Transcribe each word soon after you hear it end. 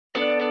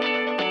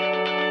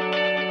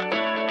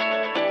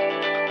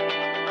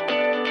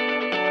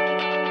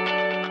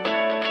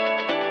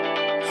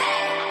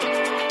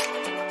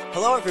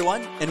Hello,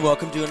 everyone, and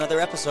welcome to another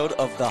episode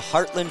of the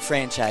Heartland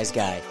Franchise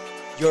Guide,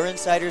 your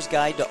insider's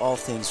guide to all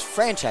things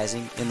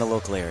franchising in the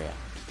local area.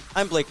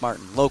 I'm Blake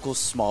Martin, local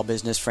small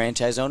business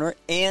franchise owner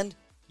and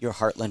your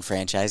Heartland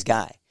Franchise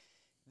Guy.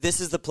 This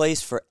is the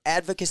place for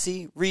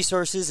advocacy,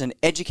 resources, and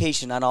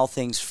education on all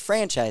things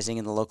franchising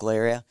in the local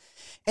area,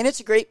 and it's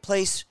a great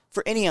place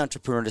for any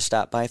entrepreneur to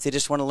stop by if they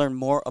just want to learn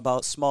more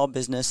about small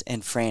business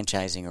and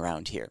franchising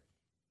around here.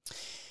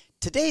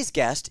 Today's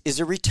guest is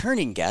a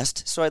returning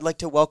guest, so I'd like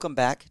to welcome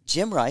back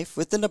Jim Reif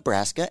with the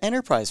Nebraska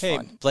Enterprise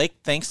Fund. Hey, Blake,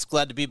 thanks.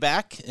 Glad to be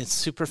back. It's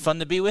super fun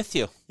to be with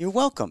you. You're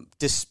welcome.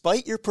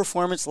 Despite your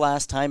performance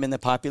last time in the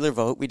popular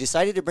vote, we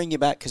decided to bring you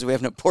back because we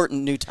have an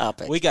important new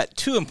topic. We got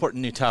two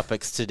important new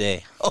topics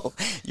today. Oh,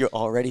 you're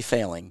already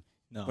failing.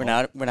 No.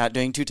 We're not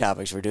doing two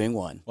topics. We're doing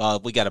one. Well,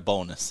 we got a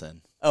bonus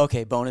then.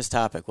 Okay, bonus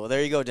topic. Well,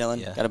 there you go,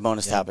 Dylan. Yeah. Got a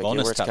bonus topic.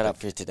 Bonus Your work's topic. cut up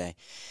for you today.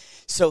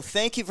 So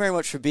thank you very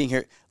much for being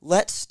here.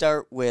 Let's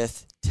start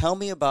with tell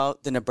me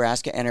about the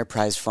Nebraska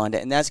Enterprise Fund,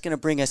 and that's going to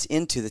bring us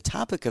into the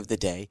topic of the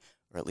day,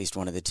 or at least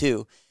one of the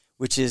two,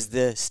 which is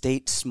the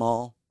State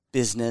Small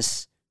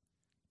Business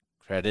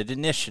Credit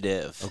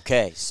Initiative.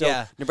 Okay, so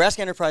Yeah.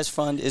 Nebraska Enterprise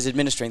Fund is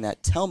administering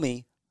that. Tell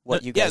me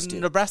what you guys do.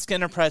 Nebraska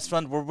Enterprise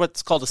Fund, we're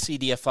what's called a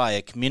CDFI,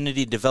 a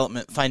Community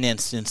Development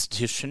Finance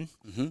Institution.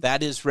 Mm-hmm.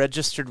 That is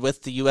registered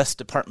with the U.S.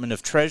 Department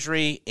of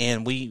Treasury,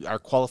 and we are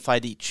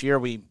qualified each year.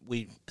 We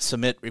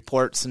submit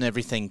reports and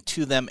everything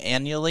to them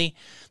annually.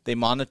 They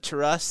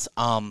monitor us.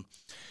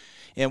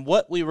 And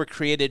what we were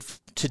created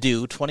to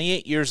do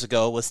 28 years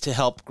ago was to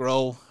help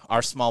grow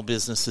our small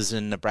businesses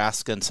in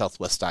Nebraska and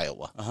Southwest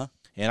Iowa. Uh-huh.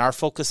 And our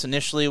focus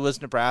initially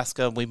was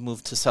Nebraska. We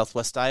moved to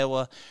Southwest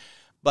Iowa.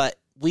 But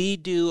we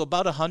do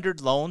about 100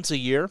 loans a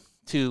year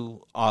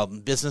to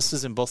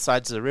businesses in both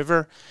sides of the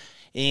river,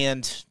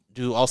 and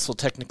do also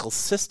technical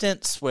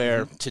assistance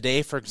where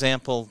today, for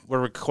example, we're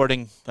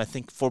recording, I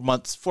think,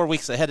 4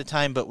 weeks ahead of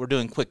time, but we're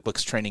doing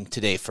QuickBooks training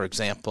today, for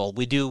example.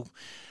 We do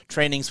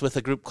trainings with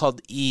a group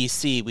called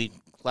EEC. We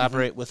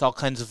collaborate with all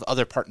kinds of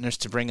other partners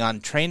to bring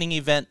on training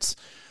events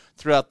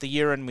throughout the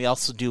year, and we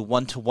also do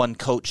one-to-one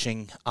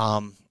coaching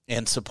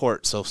and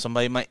support. So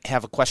somebody might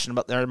have a question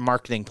about their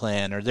marketing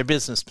plan or their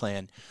business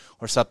plan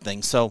or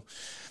something. So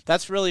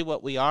that's really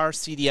what we are.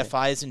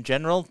 CDFIs in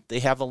general, they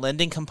have a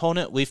lending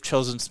component. We've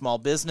chosen small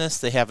business.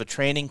 They have a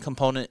training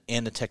component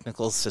and a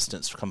technical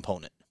assistance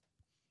component.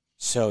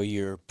 So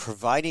you're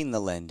providing the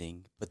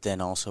lending, but then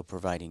also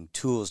providing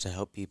tools to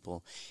help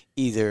people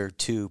either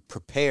to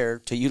prepare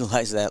to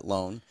utilize that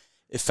loan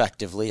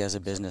effectively as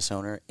a business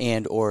owner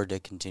and or to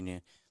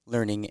continue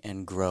learning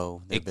and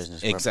grow their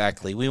business.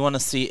 Exactly. We want to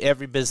see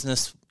every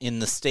business in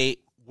the state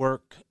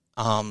work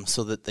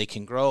so that they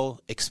can grow,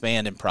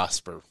 expand, and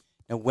prosper.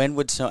 Now, when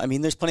would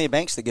there's plenty of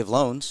banks that give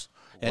loans.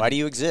 Why do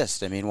you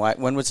exist? I mean,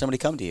 when would somebody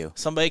come to you?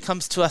 Somebody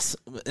comes to us,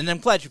 and I'm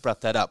glad you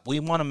brought that up. We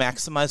want to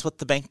maximize what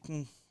the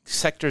banking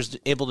sector is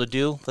able to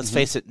do. Let's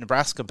face it,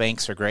 Nebraska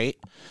banks are great.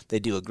 They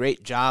do a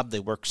great job. They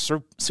work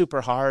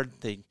super hard.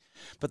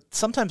 But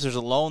sometimes there's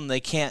a loan they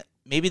can't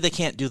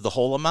do the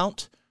whole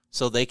amount.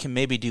 So they can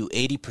maybe do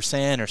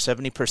 80% or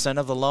 70%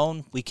 of the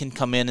loan. We can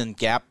come in and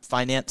gap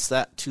finance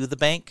that to the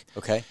bank.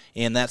 Okay.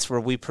 And that's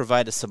where we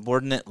provide a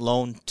subordinate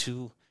loan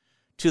to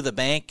the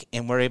bank,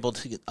 and we're able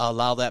to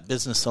allow that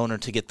business owner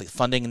to get the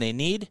funding they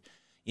need.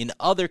 In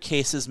other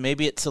cases,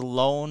 maybe it's a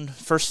loan,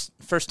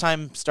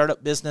 first-time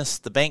startup business.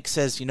 The bank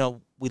says,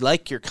 we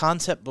like your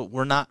concept, but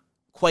we're not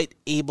quite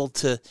able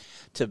to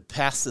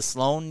pass this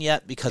loan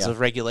yet because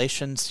of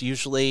regulations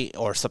usually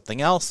or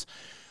something else.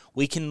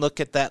 We can look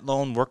at that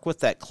loan, work with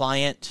that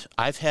client.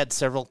 I've had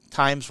several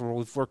times where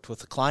we've worked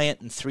with a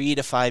client and 3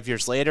 to 5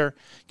 years later,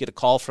 get a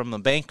call from a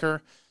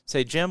banker,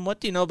 say, Jim,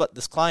 what do you know about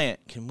this client?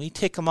 Can we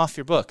take them off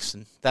your books?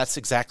 And that's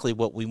exactly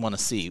what we want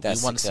to see. We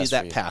want to see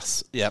that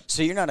pass. Yep.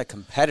 So you're not a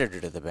competitor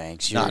to the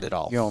banks. Not at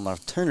all. You're an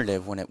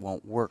alternative when it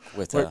won't work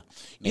with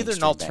either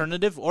an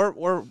alternative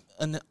or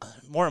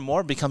more and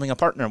more becoming a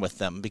partner with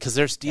them, because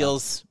there's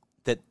deals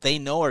that they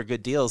know are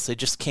good deals. They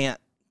just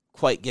can't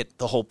quite get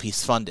the whole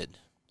piece funded.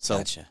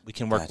 So we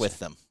can work with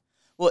them.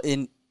 Well,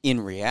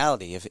 in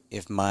reality,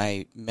 if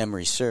my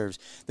memory serves,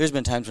 there's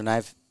been times when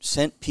I've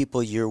sent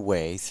people your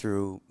way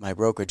through my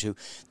brokerage who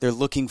they're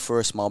looking for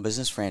a small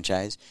business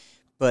franchise,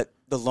 but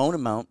the loan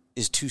amount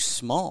is too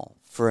small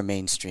for a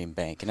mainstream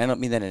bank. And I don't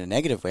mean that in a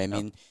negative way. I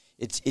mean,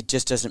 it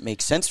just doesn't make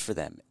sense for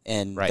them.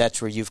 And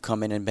that's where you've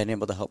come in and been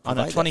able to help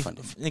provide that funding.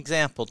 An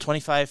example,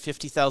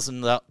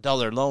 $25,000,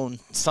 $50,000 loan,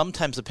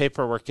 sometimes the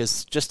paperwork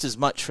is just as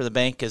much for the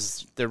bank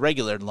as their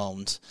regular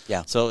loans.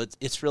 Yeah. So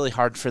it's really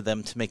hard for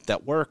them to make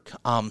that work.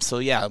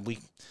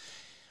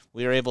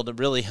 We are able to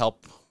really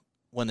help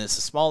when it's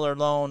a smaller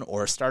loan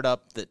or a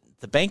startup that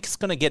the bank is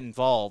going to get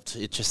involved.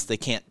 It's just they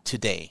can't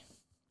today.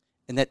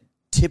 And that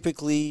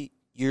typically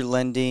you're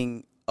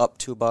lending up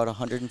to about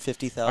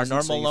 $150,000. Our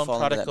normal loan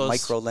product goes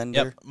micro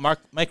lender. Yep,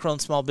 micro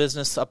and small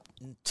business.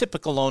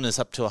 Typical loan is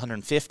up to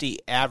 $150,000.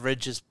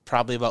 Average is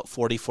probably about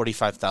 $40,000,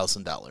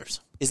 $45,000.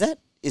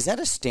 Is that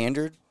a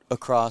standard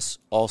across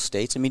all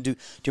states? I mean,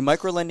 do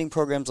micro-lending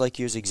programs like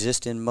yours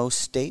exist in most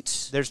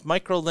states? There's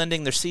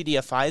micro-lending. There's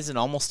CDFIs in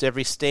almost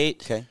every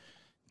state. Okay.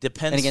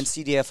 Depends. And again,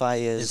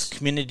 CDFI is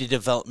Community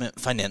Development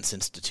Finance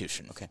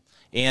Institution. Okay.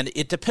 And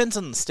it depends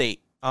on the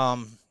state.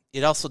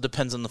 It also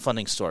depends on the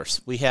funding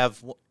source. We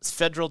have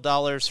federal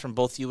dollars from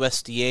both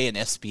USDA and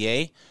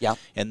SBA. Yeah.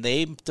 And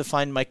they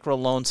define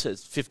microloans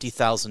as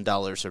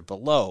 $50,000 or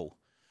below.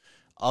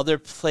 Other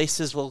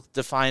places will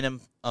define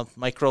a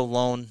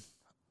microloan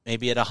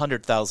maybe at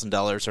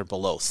 $100,000 or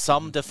below.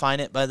 Some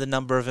define it by the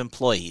number of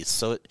employees.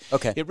 So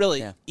it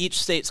really,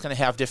 each state's going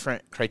to have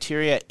different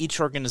criteria. Each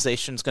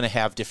organization's going to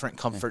have different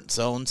comfort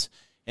zones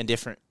and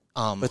different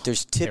but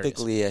there's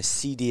typically a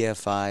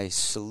CDFI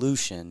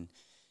solution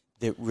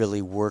that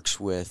really works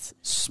with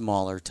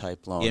smaller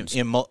type loans.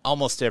 In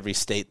almost every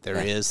state there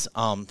is.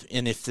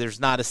 And if there's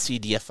not a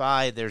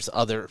CDFI, there's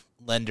other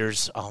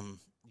lenders.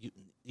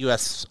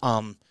 U.S.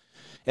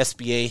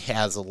 SBA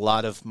has a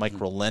lot of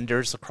micro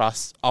lenders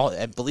across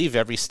I believe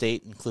every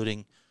state,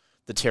 including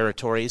the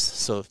territories.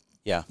 So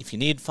if you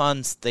need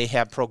funds, they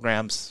have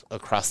programs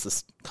across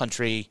this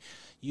country.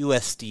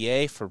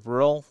 USDA for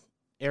rural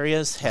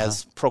areas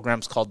has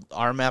programs called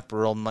RMAP,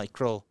 Rural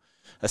Micro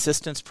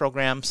Assistance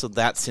Program. So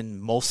that's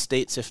in most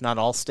states, if not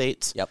all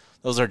states. Yep.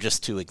 Those are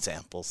just two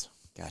examples.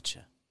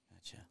 Gotcha.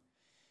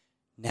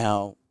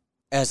 Now,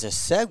 as a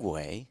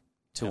segue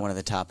to one of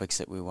the topics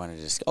that we wanted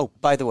to discuss. Oh,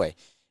 by the way,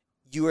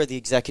 you are the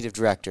executive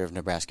director of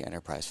Nebraska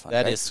Enterprise Fund,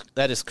 right?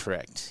 That is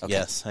correct. Okay.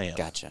 Yes, I am.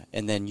 Gotcha.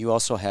 And then you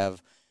also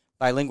have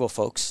bilingual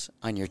folks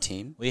on your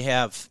team. We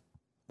have,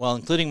 well,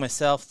 including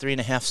myself,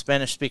 3.5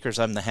 Spanish speakers.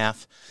 I'm the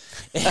half.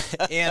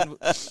 And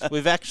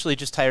we've actually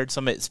just hired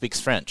somebody that speaks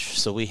French.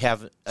 So we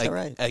have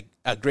a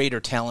greater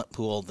talent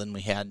pool than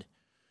we had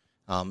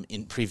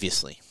in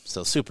previously.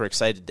 So super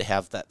excited to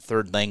have that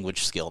third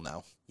language skill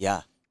now.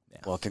 Yeah.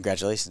 Well,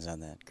 congratulations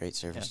on that. Great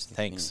service. To the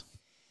thanks. Community.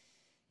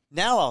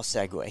 Now I'll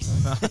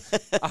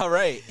segue. All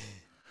right.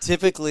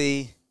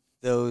 Typically,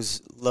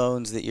 those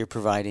loans that you're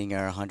providing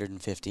are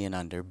 150 and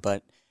under,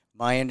 but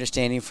my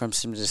understanding from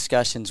some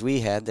discussions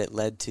we had that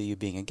led to you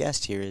being a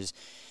guest here is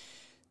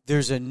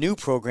there's a new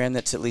program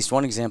that's at least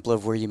one example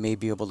of where you may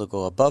be able to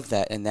go above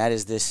that, and that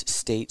is this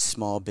State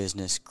Small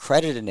Business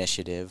Credit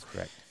Initiative,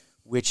 correct,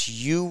 which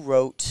you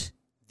wrote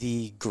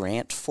the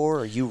grant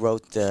for, or you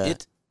wrote the...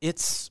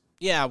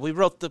 we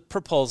wrote the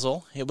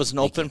proposal. It was an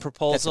open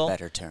proposal. That's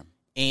a better term.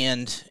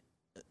 And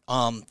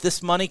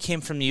this money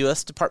came from the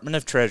U.S. Department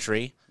of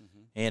Treasury,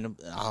 and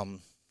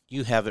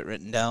you have it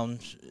written down.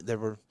 There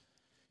were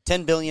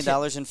 $10 billion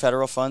in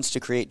federal funds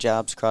to create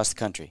jobs across the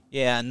country.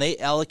 Yeah, and they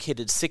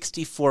allocated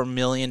 $64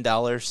 million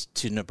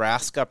to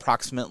Nebraska,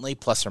 approximately,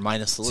 plus or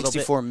minus a little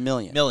bit. $64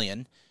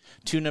 million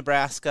to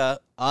Nebraska.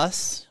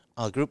 Us,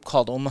 a group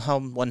called Omaha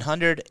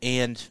 100,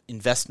 and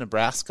Invest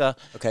Nebraska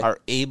are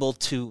able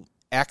to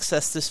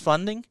access this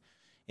funding.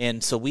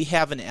 And so we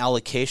have an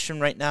allocation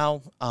right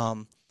now.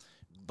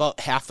 About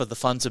half of the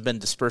funds have been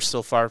dispersed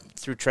so far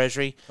through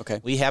Treasury. Okay.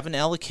 We have an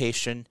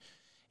allocation,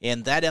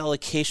 and that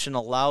allocation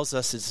allows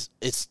us,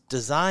 it's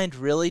designed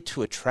really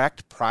to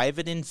attract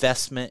private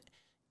investment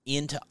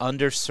into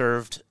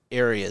underserved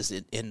areas.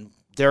 And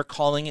they're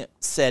calling it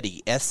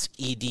SEDI,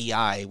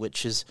 S-E-D-I,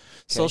 which is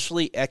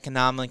socially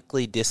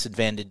economically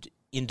disadvantaged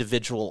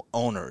individual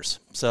owners.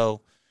 So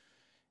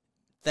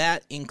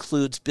that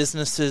includes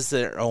businesses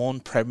that are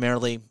owned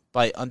primarily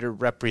by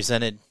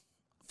underrepresented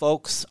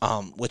folks,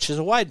 which is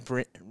a wide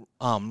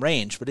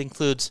range, but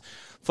includes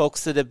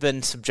folks that have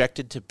been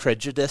subjected to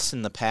prejudice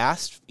in the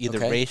past, either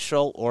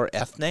racial or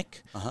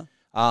ethnic.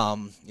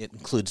 It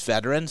includes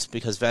veterans,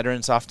 because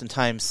veterans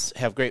oftentimes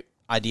have great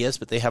ideas,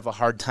 but they have a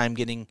hard time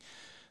getting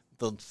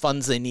the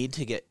funds they need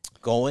to get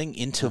going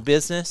into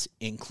business.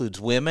 It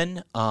includes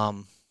women,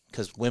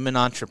 because women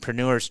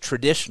entrepreneurs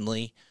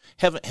traditionally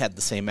haven't had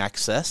the same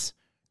access.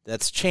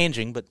 That's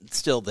changing, but it's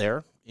still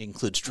there. It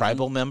includes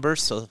tribal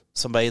members, so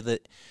somebody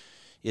that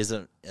is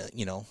a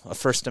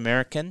First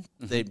American,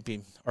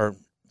 or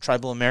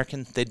tribal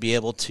American, they'd be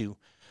able to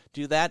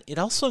do that. It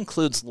also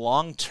includes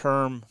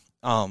long-term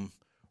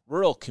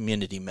rural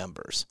community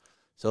members.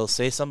 So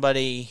say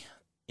somebody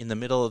in the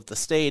middle of the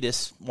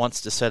state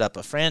wants to set up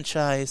a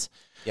franchise.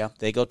 Yeah.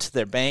 They go to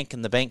their bank,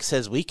 and the bank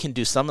says, we can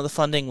do some of the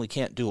funding, we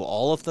can't do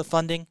all of the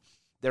funding.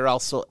 They're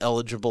also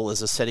eligible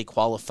as a SETI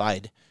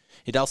qualified.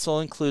 It also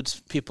includes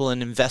people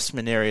in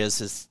investment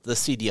areas, as the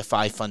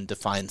CDFI fund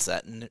defines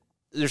that. And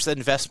there's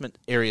investment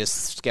areas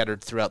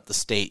scattered throughout the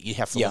state. You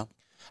have to look.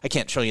 I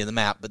can't show you the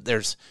map, but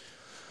there's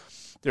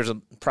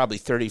probably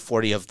 30,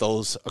 40 of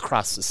those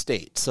across the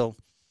state. So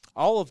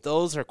all of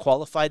those are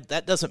qualified.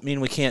 That doesn't mean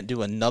we can't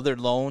do another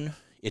loan.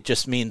 It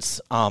just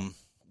means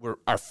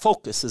our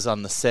focus is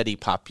on the SETI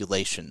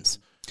populations.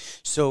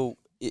 So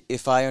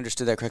if I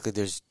understood that correctly,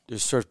 there's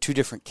sort of two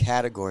different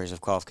categories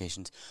of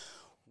qualifications.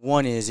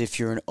 One is if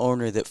you're an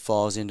owner that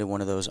falls into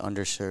one of those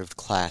underserved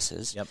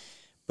classes. Yep.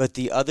 But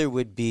the other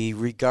would be,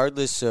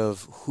 regardless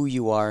of who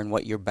you are and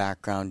what your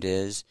background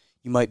is,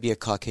 you might be a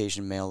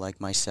Caucasian male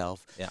like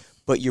myself, Yeah.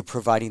 but you're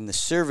providing the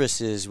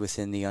services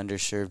within the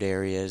underserved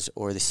areas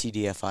or the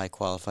CDFI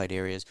qualified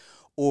areas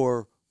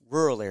or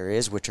rural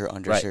areas, which are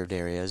underserved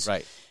areas.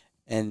 Right.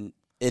 And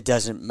it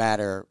doesn't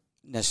matter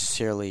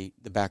necessarily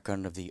the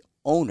background of the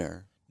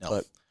owner,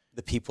 but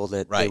the people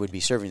that they would be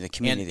serving, the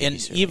community they'd be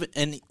serving.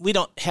 And we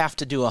don't have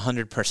to do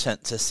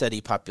 100% to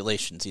SETI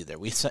populations either.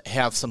 We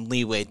have some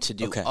leeway to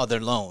do other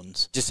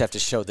loans. Just have to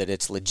show that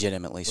it's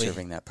legitimately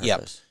serving that purpose.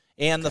 Yep.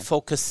 And the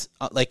focus,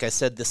 like I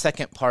said, the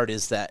second part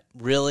is that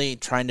really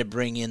trying to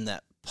bring in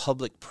that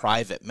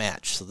public-private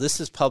match. So this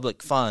is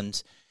public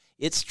funds.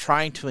 It's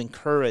trying to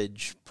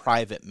encourage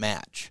private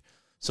match.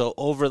 So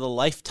over the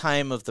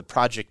lifetime of the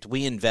project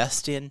we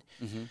invest in,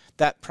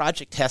 that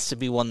project has to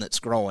be one that's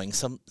growing,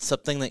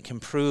 something that can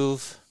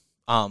prove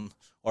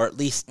or at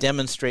least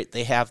demonstrate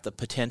they have the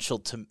potential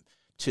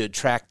to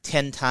attract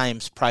 10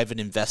 times private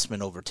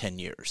investment over 10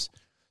 years.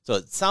 So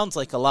it sounds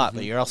like a lot,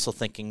 but you're also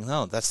thinking,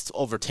 no, that's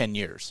over 10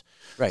 years.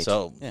 Right.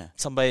 So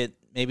somebody,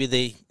 maybe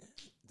the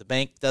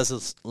bank does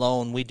a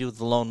loan, we do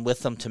the loan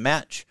with them to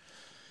match,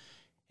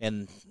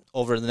 and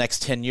over the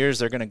next 10 years,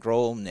 they're going to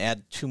grow and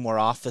add 2 more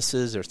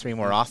offices or 3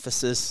 more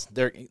offices.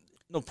 They're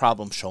no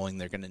problem showing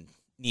they're going to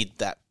need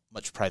that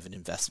much private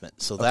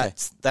investment. So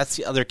that's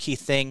the other key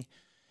thing.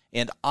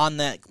 And on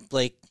that,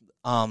 Blake,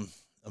 a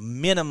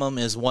minimum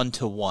is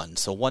 1-to-1.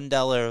 So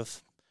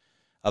 $1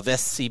 of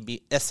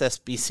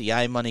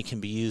SSBCI money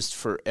can be used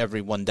for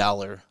every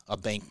 $1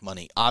 of bank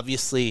money.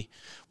 Obviously,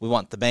 we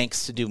want the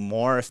banks to do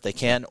more if they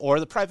can,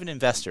 or the private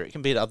investor. It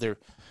can be other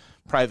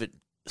private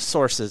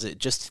sources. It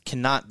just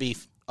cannot be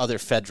other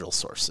federal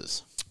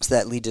sources. So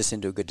that leads us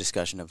into a good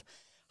discussion of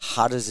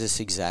how does this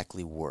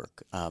exactly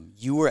work?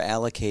 You were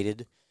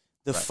allocated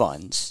the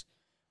funds,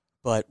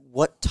 but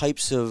what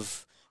types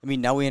of,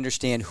 now we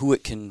understand who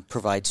it can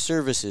provide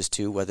services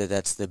to, whether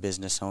that's the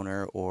business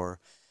owner or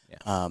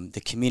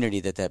the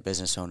community that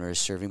business owner is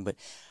serving. But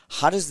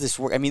how does this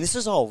work? This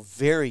is all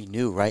very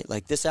new, right?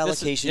 Like this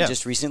allocation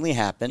just recently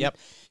happened. Yep.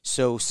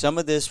 So some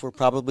of this we're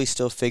probably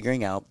still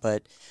figuring out,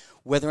 but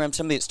whether I'm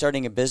somebody that's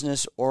starting a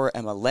business or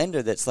I'm a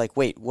lender that's like,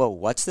 wait, whoa,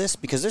 what's this?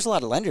 Because there's a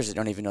lot of lenders that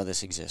don't even know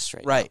this exists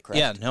right now, correct?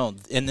 Yeah, no.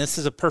 And this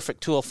is a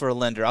perfect tool for a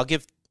lender.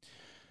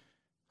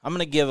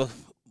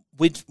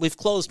 We've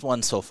closed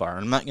one so far.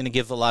 I'm not going to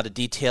give a lot of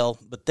detail,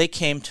 but they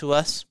came to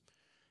us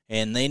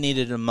and they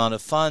needed an amount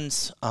of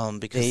funds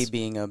because they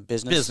being a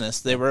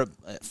business? They were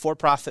a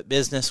for-profit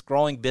business,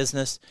 growing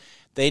business.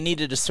 They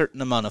needed a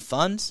certain amount of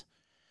funds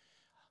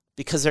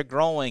because they're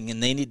growing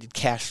and they needed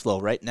cash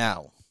flow right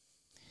now.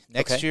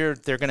 Next year,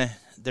 they're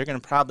gonna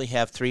probably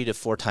have 3 to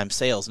 4 times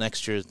sales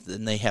next year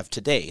than they have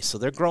today. So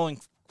they're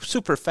growing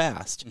super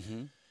fast.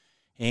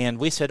 And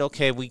we said,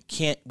 okay, we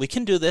can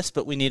do this,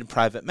 but we need a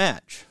private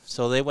match.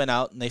 So they went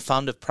out and they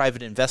found a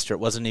private investor. It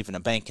wasn't even a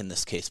bank in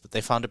this case, but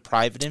they found a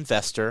private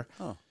investor.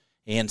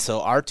 And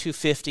so our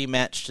 $250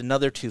 matched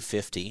another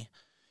 $250,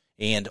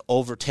 and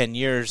over 10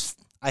 years,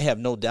 I have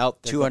no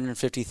doubt that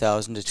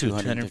 $250,000 to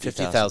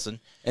 $250,000.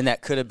 And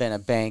that could have been a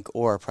bank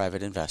or a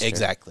private investor.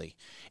 Exactly.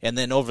 And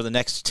then over the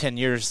next 10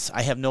 years,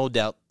 I have no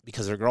doubt,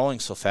 because they're growing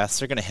so fast,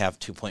 they're going to have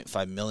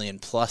 $2.5 million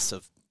plus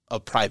of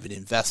private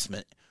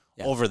investment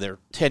over their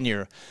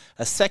tenure.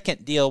 A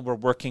second deal we're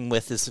working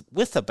with is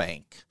with a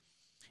bank.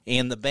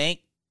 And the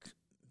bank,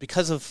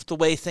 because of the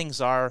way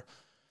things are,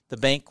 the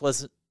bank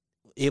wasn't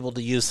able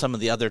to use some of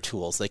the other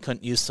tools. They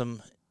couldn't use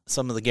some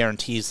of the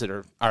guarantees that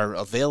are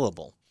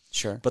available.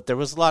 Sure. But there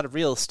was a lot of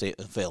real estate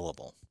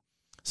available.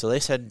 So they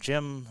said,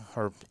 Jim,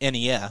 or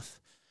NEF,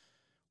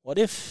 what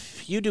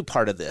if you do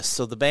part of this?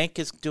 So the bank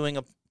is doing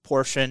a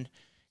portion,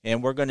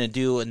 and we're going to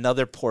do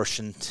another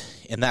portion,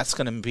 and that's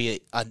going to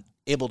be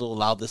able to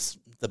allow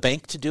the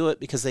bank to do it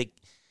because they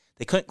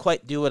couldn't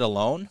quite do it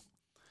alone.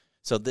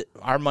 So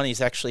our money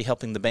is actually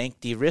helping the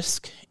bank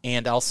de-risk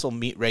and also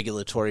meet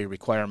regulatory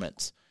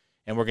requirements.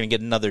 And we're going to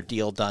get another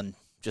deal done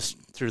just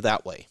through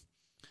that way.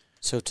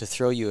 So to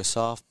throw you a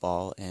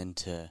softball and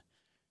to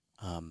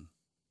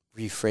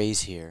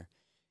rephrase here,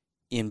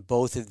 in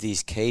both of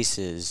these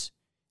cases,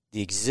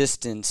 the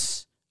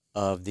existence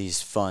of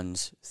these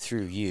funds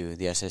through you,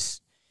 the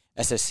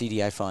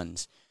SSCDI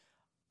funds,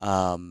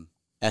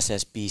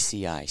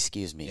 SSBCI,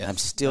 excuse me. Yes. I'm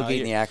still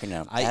getting the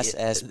acronym.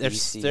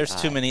 SSBCI. There's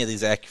too many of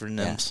these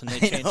acronyms, and they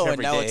change every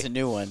and now day. It's a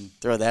new one.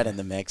 Throw that in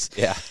the mix.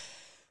 Yeah.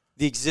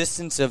 The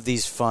existence of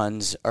these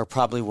funds are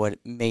probably what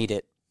made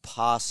it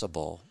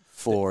possible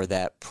for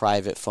that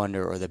private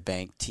funder or the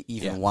bank to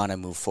even want to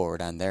move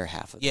forward on their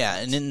half of it. Yeah,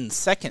 and in the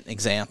second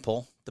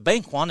example, the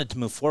bank wanted to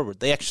move forward.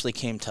 They actually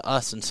came to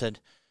us and said,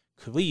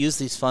 could we use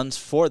these funds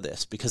for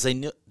this? Because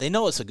they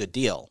know it's a good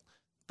deal,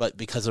 but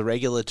because of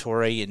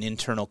regulatory and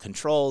internal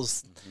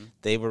controls,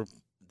 they were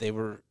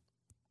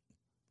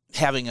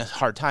having a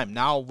hard time.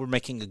 Now we're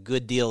making a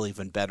good deal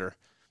even better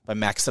by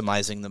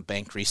maximizing the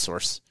bank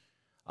resource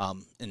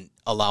and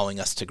allowing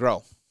us to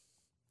grow.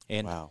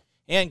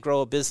 And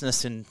grow a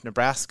business in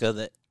Nebraska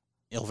that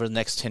over the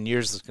next 10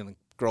 years is going to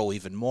grow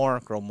even more,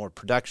 grow more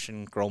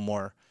production, grow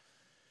more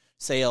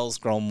sales,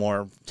 grow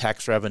more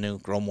tax revenue,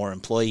 grow more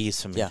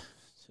employees.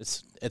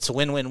 it's a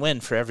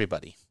win-win-win for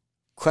everybody.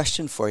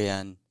 Question for you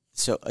on,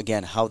 so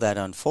again, how that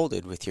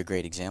unfolded with your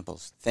great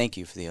examples. Thank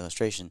you for the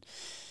illustration.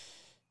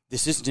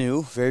 This is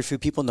new. Very few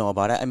people know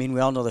about it. I mean, we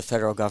all know the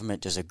federal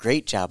government does a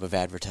great job of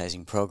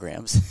advertising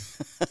programs.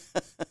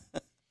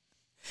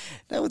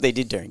 Not what they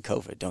did during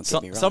COVID, don't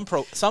get me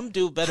wrong. Some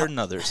do better than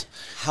others.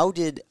 How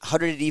did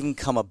it even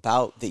come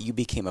about that you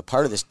became a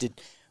part of this?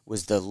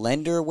 Was the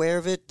lender aware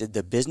of it? Did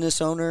the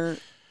business owner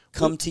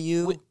come to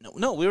you?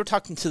 No, we were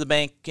talking to the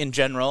bank in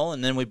general,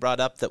 and then we brought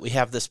up that we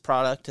have this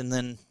product, and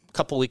then a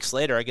couple weeks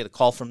later I get a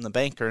call from the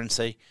banker and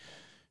say,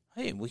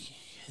 hey,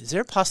 is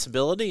there a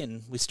possibility?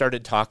 And we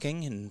started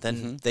talking, and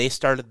then they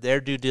started their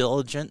due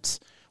diligence.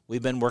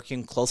 We've been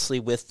working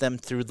closely with them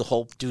through the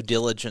whole due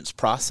diligence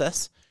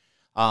process.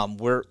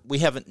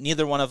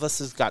 Neither one of us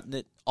has gotten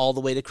it all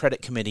the way to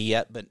credit committee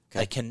yet, but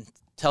I can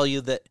tell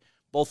you that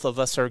both of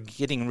us are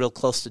getting real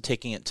close to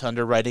taking it to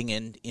underwriting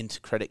and into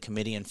credit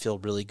committee and feel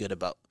really good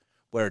about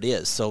where it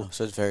is. So it's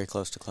very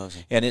close to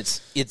closing. And it's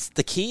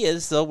the key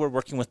is, though, we're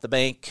working with the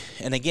bank.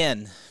 And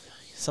again,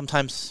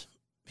 sometimes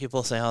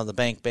people say, oh, the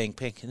bank.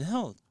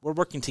 No, we're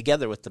working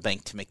together with the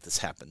bank to make this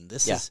happen.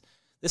 This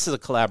is a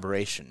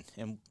collaboration,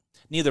 and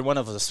neither one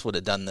of us would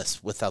have done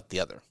this without the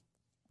other.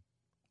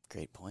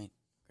 Great point.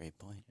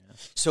 Yeah.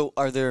 So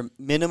are there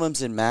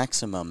minimums and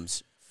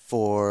maximums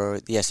for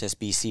the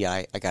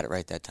SSBCI? I got it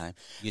right that time.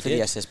 You for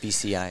did. The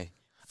SSBCI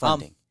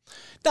funding?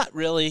 Not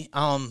really.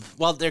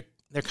 Well, there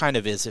kind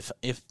of is.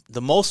 If the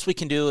most we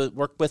can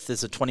work with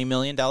is a $20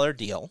 million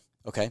deal.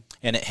 Okay.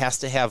 And it has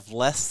to have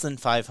less than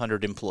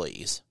 500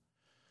 employees.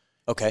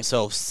 Okay.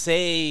 So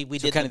say we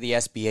did kind of the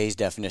SBA's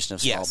definition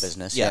of small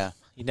business. Yeah.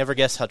 You never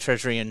guess how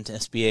Treasury and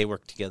SBA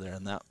work together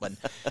on that one.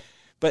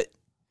 But,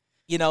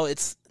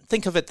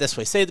 think of it this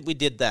way. Say that we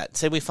did that.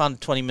 Say we found a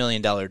 $20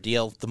 million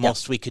deal. The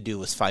most we could do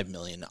was $5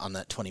 million on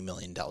that $20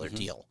 million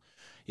deal.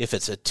 If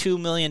it's a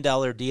 $2 million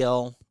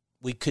deal,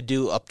 we could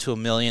do up to $1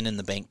 million, and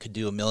the bank could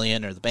do $1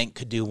 million, or the bank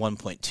could do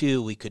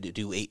 1.2. We could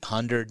do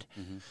 800.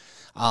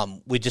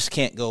 We just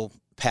can't go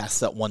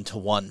past that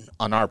 1-to-1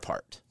 on our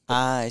part.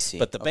 I see.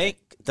 But the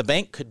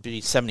bank could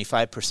be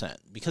 75%,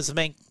 because the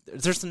bank.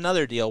 There's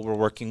another deal we're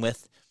working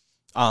with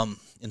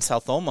in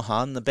South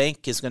Omaha, and the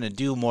bank is going to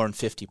do more than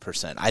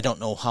 50%. I don't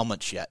know how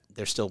much yet.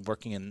 They're still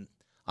working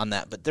on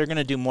that, but they're going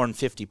to do more than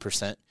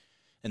 50%,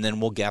 and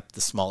then we'll gap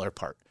the smaller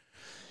part.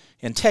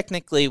 And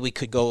technically, we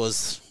could go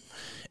as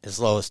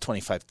low as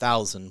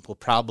 $25,000. We'll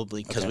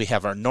probably, because we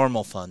have our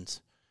normal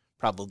funds,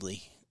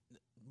 probably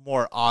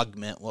more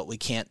augment what we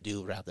can't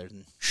do rather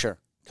than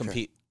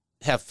compete.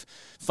 Have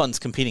funds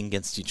competing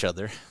against each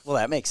other. Well,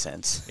 that makes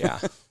sense. Yeah.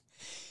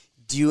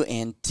 Do you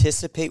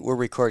anticipate, we're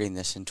recording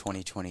this in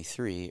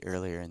 2023,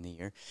 earlier in the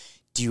year,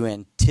 do you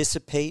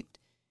anticipate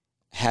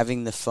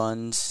having the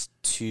funds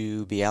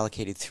to be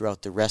allocated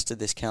throughout the rest of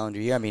this calendar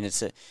year? I mean,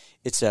 it's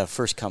a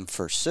first come,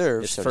 first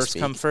serve. It's so first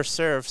come, first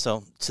serve.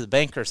 So to the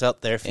bankers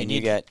out there,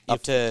 you get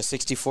up to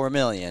 $64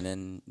 million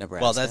in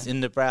Nebraska. Well, that's in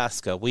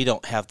Nebraska. We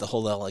don't have the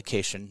whole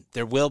allocation.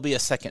 There will be a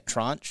second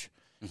tranche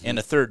and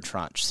a third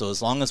tranche. So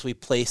as long as we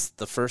place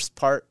the first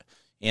part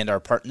and our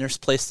partners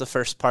place the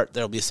first part,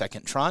 there will be a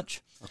second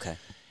tranche. Okay.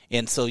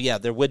 And so,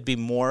 there would be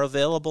more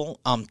available.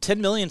 $10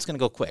 million is going to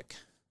go quick,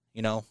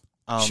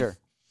 Sure.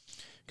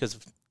 Because,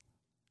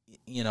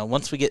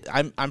 once we get,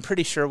 I'm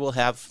pretty sure we'll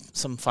have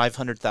some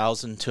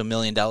 $500,000 to $1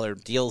 million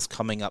deals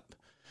coming up.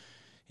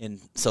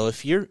 And so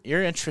if you're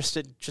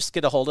interested, just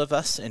get a hold of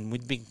us, and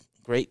we'd be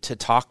great to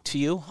talk to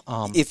you.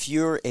 If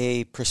you're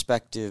a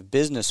prospective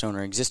business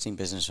owner, existing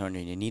business owner,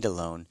 and you need a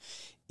loan,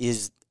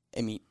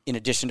 in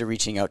addition to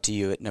reaching out to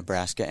you at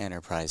Nebraska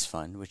Enterprise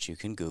Fund, which you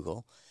can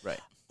Google, right?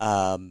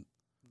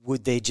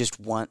 Would they just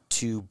want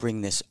to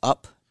bring this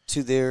up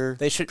to their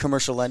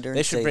commercial lender?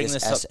 They should bring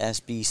this up.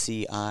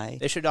 SSBCI.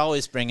 They should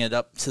always bring it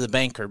up to the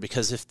banker,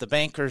 because if the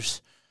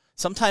bankers,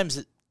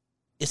 sometimes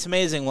it's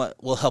amazing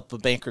what will help a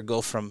banker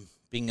go from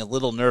being a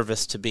little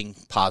nervous to being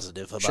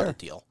positive about a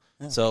deal.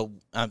 Yeah. So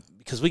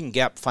because we can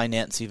gap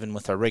finance even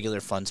with our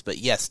regular funds, but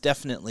yes,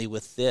 definitely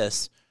with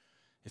this,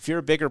 if you're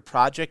a bigger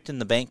project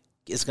and the bank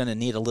is going to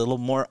need a little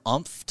more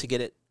oomph to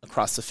get it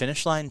across the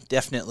finish line,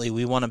 definitely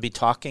we want to be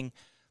talking.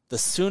 The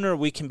sooner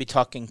we can be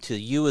talking to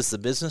you as the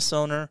business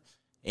owner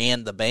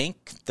and the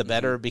bank, the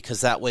better,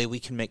 because that way we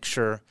can make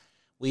sure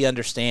we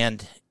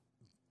understand,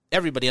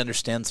 everybody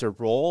understands their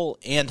role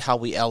and how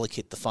we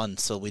allocate the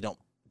funds so we don't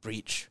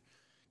breach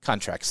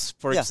contracts.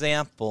 For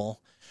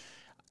example,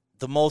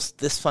 the most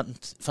this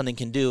funding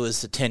can do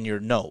is a 10-year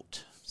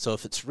note. So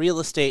if it's real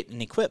estate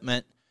and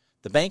equipment,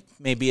 the bank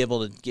may be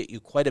able to get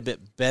you quite a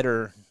bit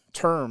better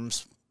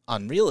terms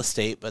on real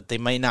estate, but they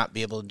may not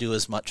be able to do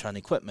as much on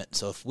equipment.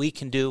 So if we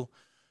can do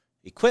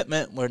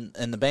equipment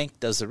and the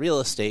bank does the real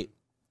estate,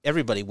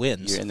 everybody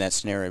wins. You're in that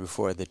scenario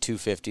before. The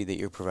 $250 that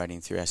you're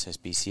providing through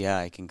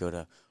SSBCI can go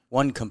to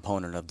one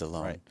component of the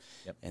loan, right.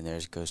 Yep. And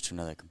theirs goes to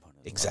another component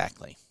of the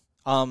exactly.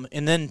 Loan.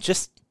 And then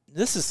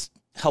this is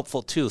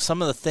helpful too.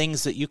 Some of the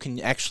things that you can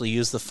actually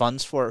use the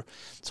funds for,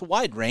 it's a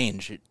wide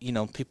range.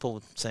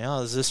 People say,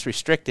 oh, is this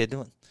restricted?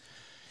 You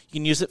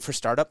can use it for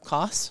startup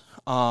costs.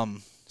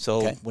 So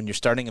Okay. when you're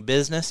starting a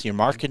business, your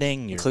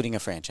marketing, Including a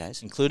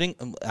franchise. I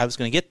was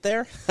going to get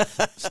there,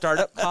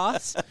 startup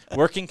costs,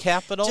 working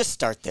capital. Just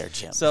start there,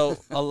 Jim. So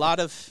a lot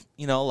of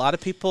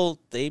people,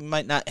 they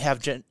might not have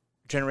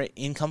generate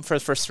income for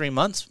the first 3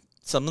 months.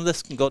 Some of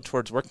this can go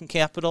towards working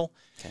capital.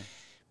 Okay.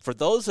 For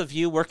those of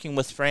you working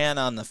with Fran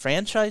on the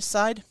franchise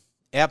side,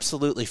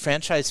 absolutely.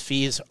 Franchise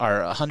fees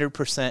are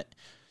 100%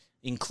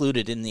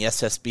 included in the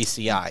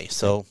SSBCI.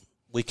 So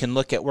we can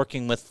look at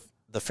working with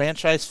the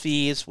franchise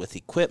fees, with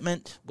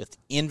equipment, with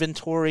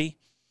inventory,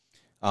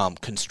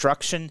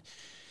 construction.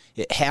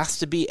 It has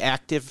to be an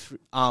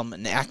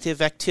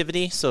active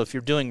activity. So if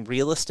you're doing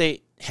real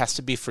estate, it has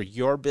to be for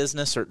your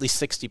business, or at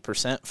least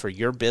 60% for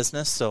your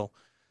business. So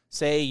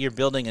say you're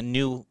building a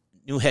new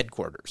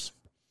headquarters,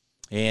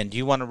 and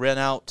you want to rent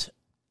out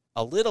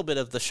a little bit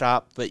of the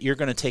shop, but you're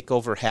going to take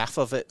over half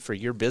of it for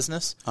your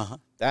business.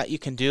 That you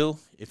can do.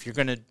 If you're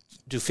going to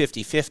do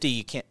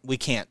 50-50, we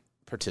can't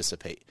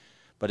participate.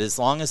 But as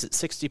long as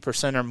it's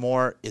 60% or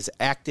more is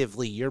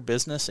actively your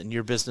business, and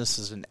your business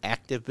is an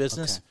active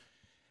business,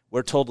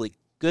 we're totally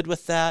good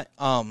with that.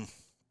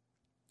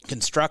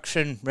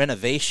 Construction,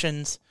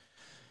 renovations,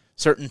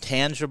 certain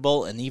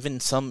tangible and even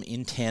some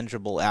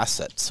intangible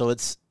assets. So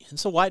it's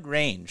a wide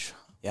range.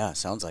 Yeah,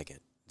 sounds like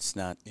it. It's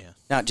not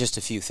just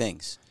a few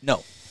things.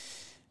 No.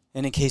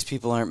 And in case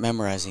people aren't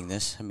memorizing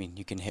this, I mean,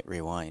 you can hit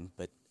rewind,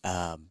 but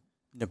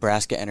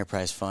Nebraska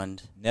Enterprise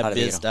Fund.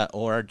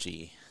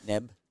 Nebbiz.org.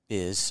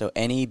 Nebbiz, so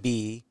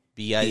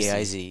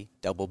NEBBIZ,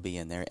 double B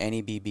in there,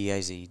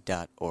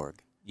 NEBBIZ.org.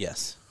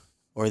 Yes.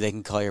 Or they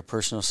can call your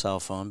personal cell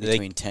phone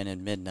between 10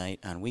 and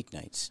midnight on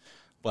weeknights.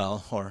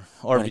 Well, or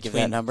between, give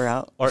that number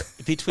out? Or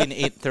between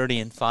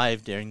 8:30 and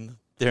 5 during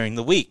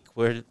the week,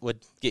 where would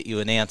get you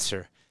an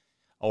answer.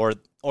 Or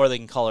they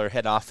can call our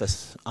head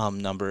office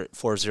number at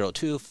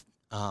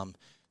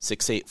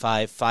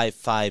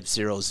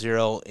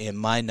 402-685-5500, and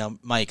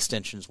my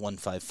extension is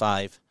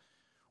 155.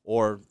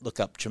 Or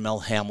look up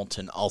Jamel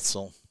Hamilton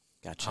also.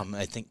 Gotcha.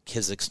 I think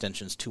his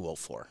extension is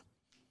 204.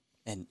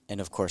 And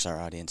of course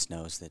our audience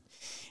knows that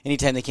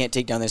anytime they can't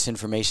take down this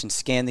information,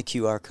 scan the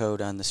QR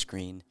code on the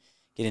screen,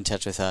 get in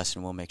touch with us,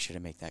 and we'll make sure to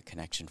make that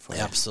connection for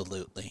you.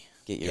 Absolutely.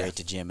 Get you right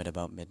to Jim at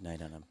about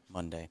midnight on a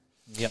Monday.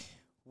 Yep.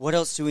 What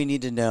else do we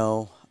need to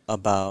know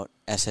about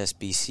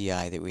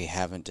SSBCI that we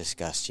haven't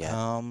discussed yet?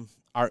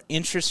 Our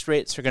interest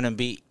rates are going to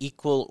be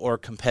equal or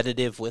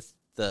competitive with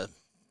the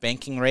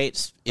banking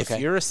rates. If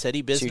you're a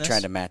steady business, so you're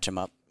trying to match them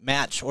up?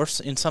 Match, or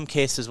in some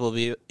cases we'll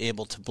be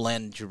able to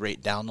blend your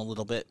rate down a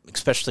little bit,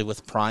 especially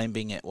with prime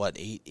being at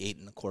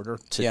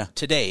 8.25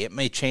 today. It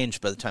may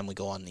change by the time we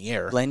go on the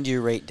air. Blend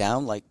your rate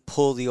down, like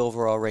pull the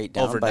overall rate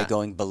down by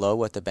going below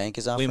what the bank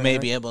is offering? We may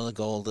be able to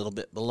go a little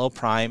bit below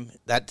prime.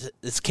 That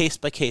is case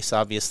by case,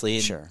 obviously.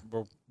 And sure.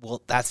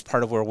 That's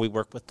part of where we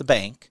work with the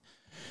bank.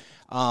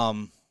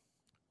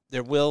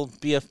 There will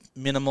be a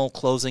minimal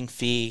closing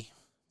fee,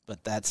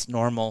 but that's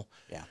normal.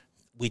 Yeah.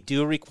 We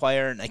do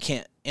require, and I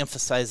can't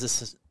emphasize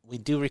this, we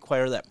do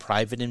require that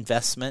private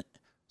investment.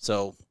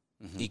 So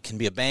it can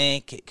be a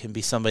bank, it can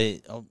be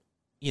somebody,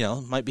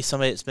 it might be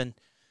somebody that's been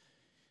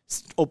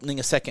opening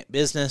a second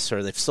business,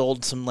 or they've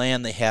sold some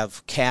land, they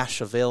have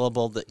cash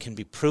available that can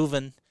be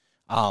proven.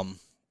 And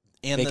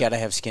they got to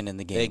have skin in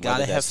the game. They got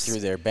to have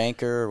through their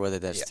banker, or whether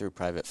that's through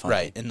private funding.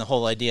 Right, and the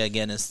whole idea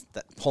again is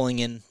that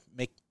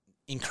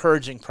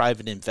encouraging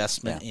private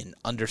investment in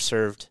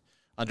underserved,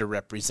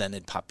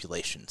 underrepresented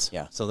populations.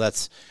 Yeah. So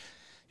that's,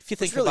 if you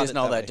think really about isn't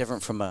all that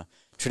different from a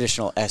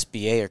traditional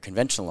SBA or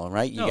conventional loan,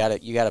 right? You got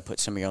to put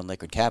some of your own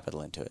liquid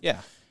capital into it. Yeah,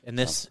 and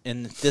this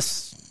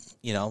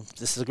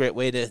is a great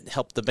way to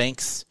help the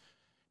banks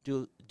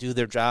do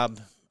their job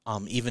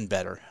even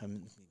better.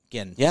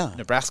 Again,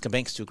 Nebraska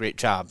banks do a great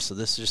job, so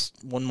this is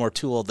just one more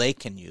tool they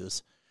can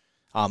use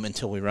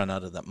until we run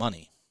out of that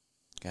money.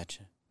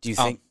 Gotcha. Do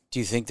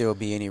you think there will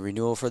be any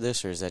renewal for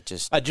this, or is that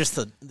just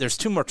there's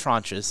 2 more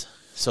tranches?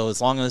 So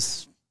as long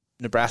as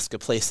Nebraska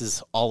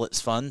places all its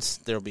funds,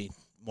 there will be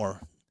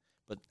more.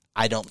 But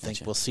I don't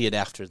think we'll see it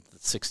after the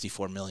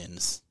 $64 million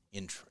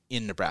in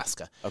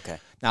Nebraska. Okay.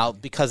 Now,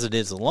 because it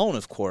is a loan,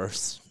 of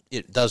course,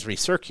 it does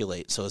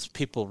recirculate. So as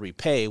people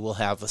repay, we'll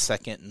have a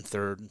second and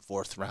third and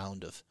fourth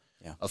round of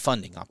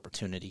funding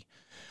opportunity.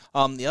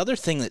 The other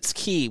thing that's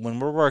key when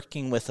we're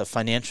working with a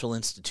financial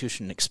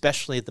institution,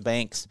 especially the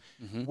banks,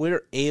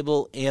 we're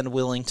able and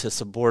willing to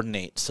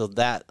subordinate. So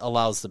that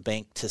allows the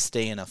bank to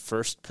stay in a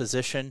first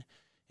position,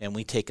 and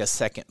we take a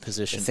second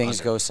position. If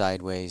things go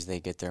sideways, they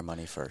get their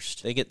money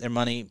first. They get their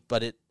money,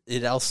 but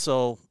it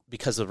also,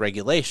 because of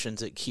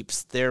regulations, it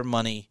keeps their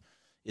money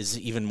is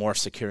even more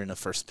secure in a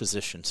first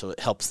position. So it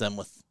helps them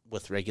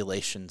with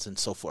regulations and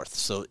so forth.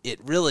 So it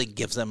really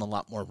gives them a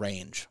lot more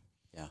range.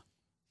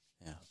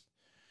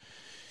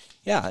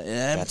 Yeah,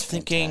 and I'm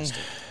thinking,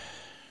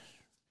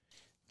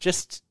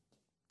 just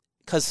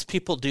because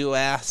people do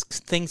ask,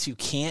 things you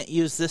can't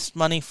use this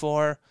money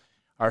for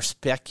are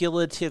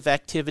speculative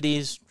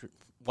activities,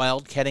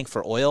 wildcatting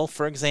for oil,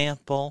 for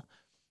example.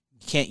 You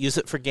can't use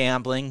it for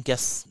gambling.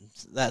 Guess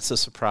that's a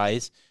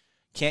surprise.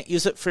 Can't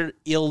use it for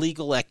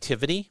illegal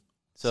activity.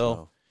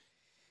 So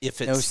if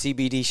it's no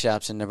CBD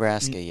shops in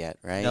Nebraska yet,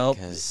 right? Nope.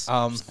 Because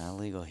it's not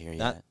legal here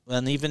yet.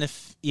 And even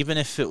if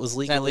it was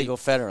legally, it's not legal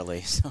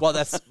federally. So. Well,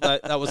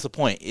 that was the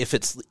point. If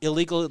it's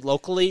illegal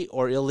locally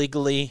or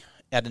illegally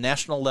at a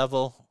national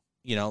level,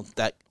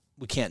 that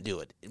we can't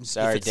do it.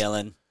 Sorry,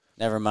 Dylan.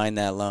 Never mind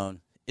that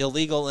loan.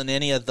 Illegal in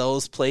any of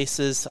those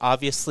places,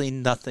 obviously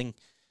nothing,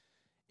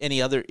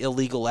 any other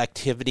illegal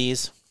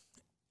activities.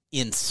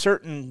 In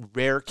certain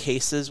rare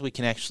cases, we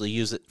can actually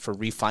use it for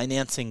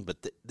refinancing,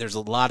 but there's a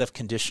lot of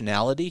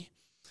conditionality.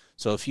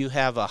 So if you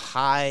have a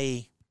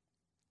high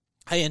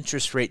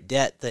interest rate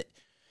debt that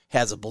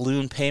has a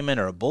balloon payment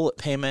or a bullet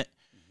payment,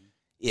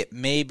 it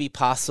may be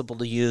possible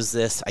to use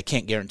this. I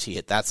can't guarantee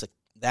it. That's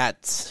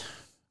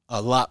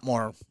a lot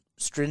more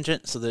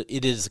stringent, so that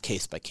it is a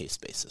case-by-case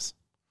basis.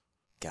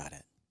 Got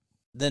it.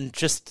 Then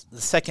just the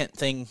second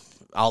thing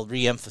I'll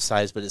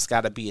reemphasize, but it's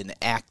got to be an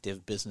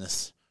active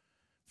business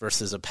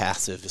versus a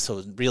passive.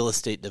 So real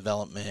estate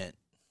development,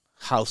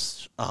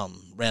 house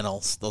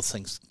rentals, those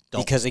things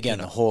don't. Because again,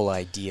 the whole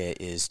idea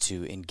is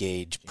to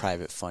engage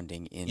private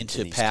funding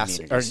into these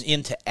passive or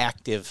into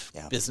active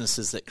Yeah.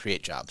 businesses that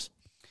create jobs.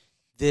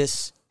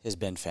 This has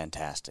been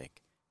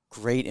fantastic.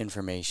 Great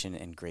information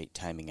and great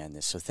timing on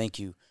this. So thank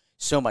you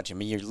so much. I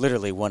mean, you're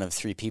literally one of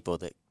 3 people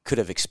that could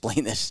have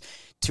explained this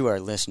to our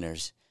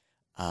listeners.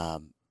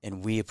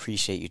 And we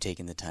appreciate you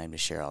taking the time to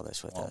share all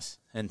this with us.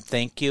 And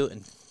thank you.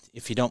 And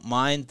if you don't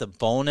mind, the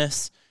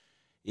bonus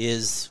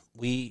is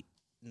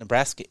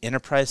Nebraska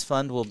Enterprise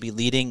Fund will be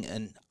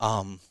leading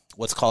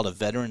what's called a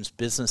Veterans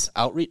Business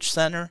Outreach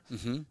Center.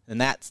 Mm-hmm.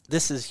 And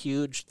this is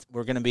huge.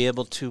 We're going to be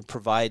able to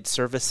provide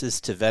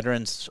services to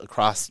veterans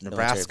across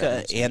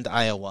Nebraska and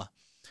Iowa.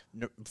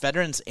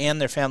 Veterans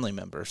and their family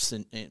members,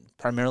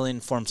 primarily in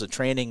forms of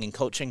training and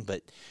coaching,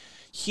 but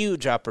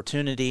huge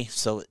opportunity.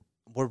 So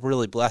we're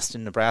really blessed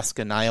in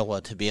Nebraska and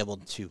Iowa to be able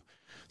to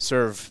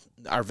serve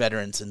our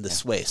veterans in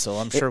this way. So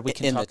I'm sure we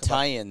can talk about. And the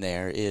tie-in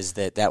there is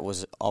that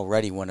was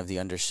already one of the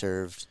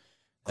underserved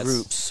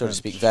groups, so to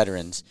speak,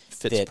 veterans,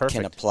 that perfect.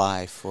 can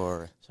apply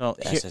for the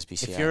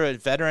SSBCI. If you're a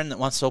veteran that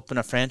wants to open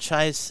a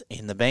franchise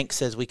and the bank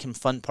says we can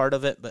fund part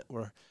of it, but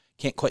we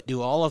can't quite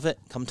do all of it,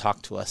 come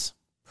talk to us.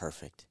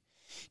 Perfect.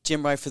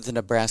 Jim Wright for the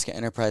Nebraska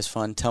Enterprise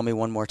Fund. Tell me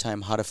one more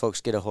time, how do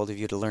folks get a hold of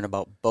you to learn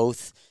about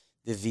both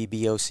the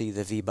VBOC,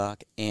 the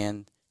VBOC,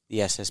 and the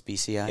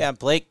SSBCI? Yeah,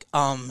 Blake,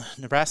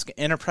 Nebraska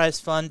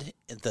Enterprise Fund,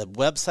 the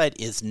website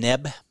is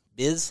nebbiz.org.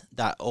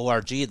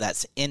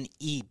 That's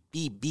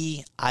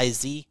nebbiz.org.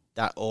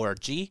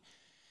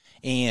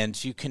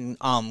 And you can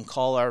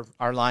call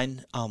our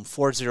line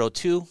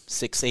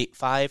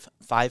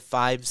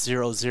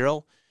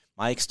 402-685-5500.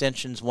 My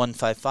extension is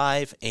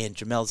 155, and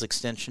Jamel's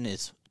extension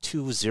is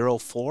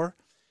 204.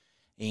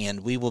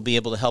 And we will be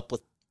able to help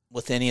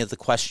with any of the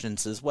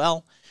questions as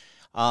well.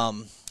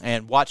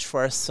 And watch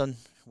for us on.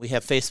 We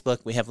have Facebook,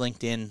 we have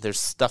LinkedIn. There's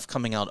stuff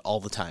coming out all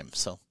the time.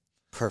 So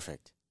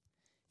perfect.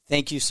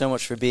 Thank you so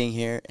much for being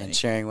here and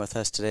sharing with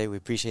us today. We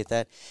appreciate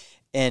that.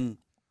 And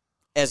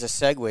as a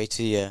segue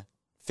to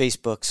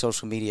Facebook,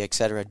 social media,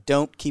 etc.,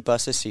 don't keep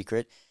us a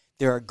secret.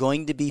 There are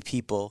going to be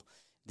people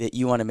that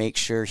you want to make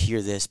sure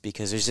hear this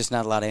because there's just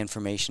not a lot of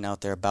information out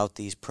there about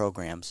these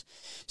programs.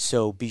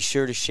 So be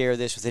sure to share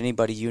this with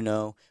anybody you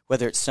know,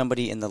 whether it's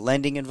somebody in the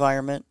lending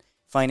environment,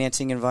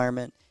 financing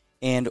environment,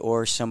 and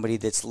or somebody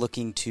that's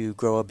looking to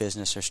grow a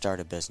business or start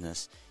a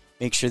business.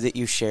 Make sure that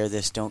you share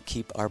this. Don't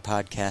keep our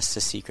podcasts a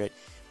secret,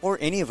 or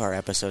any of our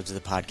episodes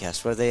of the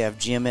podcast, whether they have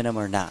Jim in them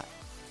or not.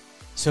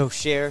 So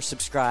share,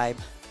 subscribe,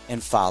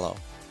 and follow.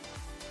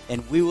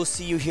 And we will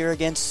see you here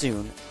again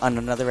soon on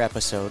another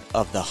episode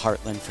of the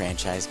Heartland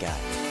Franchise Guide.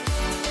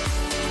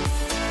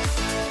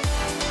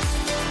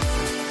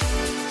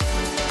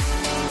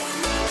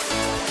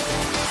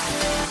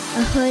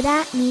 A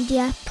Huda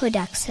Media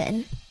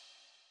Production.